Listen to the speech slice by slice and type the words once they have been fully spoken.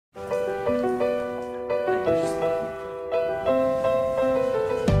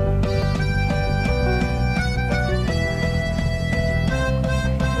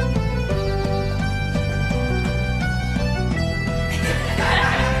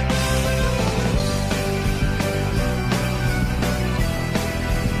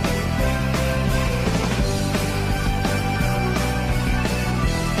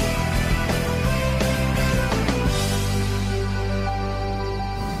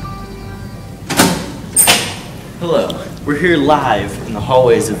Hello, we're here live in the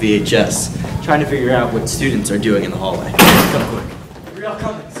hallways of VHS, trying to figure out what students are doing in the hallway. Come quick. Real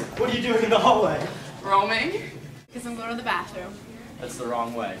comments. What are you doing in the hallway? Roaming. Because I'm going to the bathroom. That's the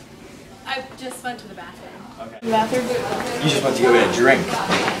wrong way. I just went to the bathroom. Okay. The bathroom? You just went to go get a drink.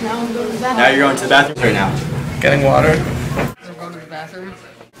 Now I'm going to the bathroom. Now you're going to the bathroom right now. Getting water. I'm going to the bathroom.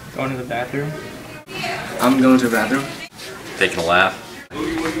 Going to the bathroom. I'm going to the bathroom. Taking a laugh.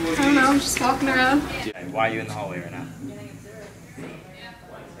 I don't know, I'm just walking around. Why are you in the hallway right now?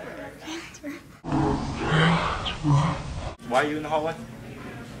 Why are you in the hallway?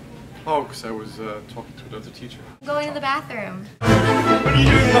 Oh, because I was talking to another teacher. I'm going to the bathroom. What are you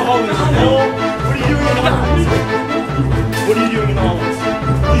doing in the hallways? What are you doing in the hallways? What are you doing in the hallways?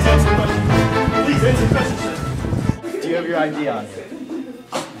 Please answer questions. Please answer questions. Do you have your ID on you?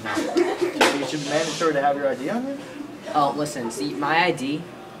 No. Do you think it should be mandatory to have your ID on you? Oh, listen, see, my ID,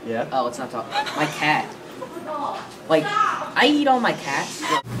 Yeah. oh, it's not talking, my cat. Like, I eat all my cats.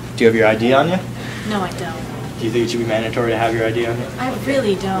 Do you have your ID on you? No, I don't. Do you think it should be mandatory to have your ID on you? I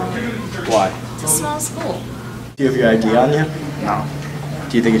really don't. Why? It's a small school. Do you have your ID on you? No.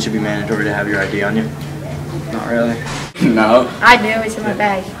 Do you think it should be mandatory to have your ID on you? Not really. No. I do. It's in my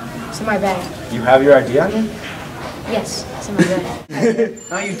bag. It's in my bag. You have your ID on you? Yes, it's in my bag.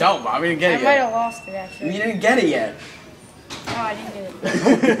 No, you don't, Bob. We didn't get I it might yet. have lost it, actually. We didn't get it yet. Oh, I didn't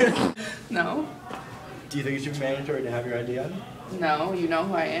get it. No. Do you think it should be mandatory to have your ID on you? No, you know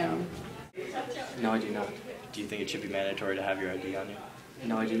who I am. No, I do not. Do you think it should be mandatory to have your ID on you?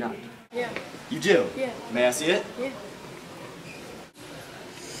 No, I do not. Yeah. You do? Yeah. May I see it? Yeah.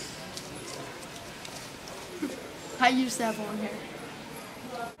 I used to have one here.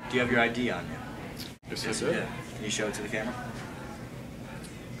 Do you have your ID on you? Yes, I do. Can you show it to the camera?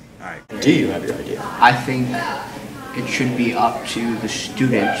 Alright. Do you have your ID on? I think it should be up to the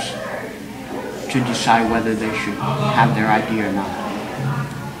students to decide whether they should have their ID or not.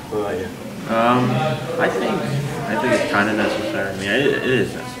 What about you? I think it's kind of necessary. I mean, it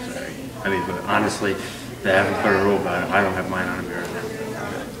is necessary. I mean, but honestly, they haven't put a rule about it. I don't have mine on me right now.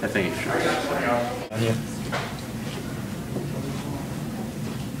 I think it should be necessary. On you?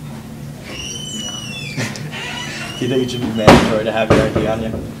 Do you think it should be mandatory to have your ID on you?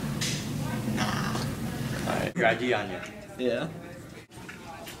 Nah. Alright. Your ID on you? Yeah.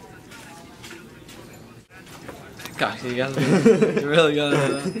 Gosh, you guys really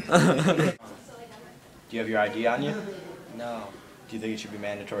gotta do that. Do you have your ID on you? No, Do you think it should be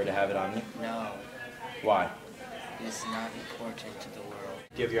mandatory to have it on you? no, Why? it's not important to the world.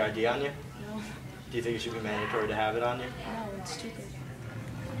 Do you have your ID on you? No. Do you think it should be mandatory to have it on you? No, it's stupid.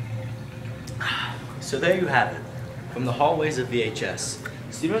 So there you have it. From the hallways of VHS,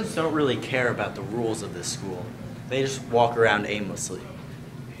 students don't really care about the rules of this school. They just walk around aimlessly.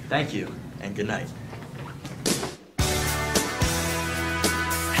 Thank you, and good night.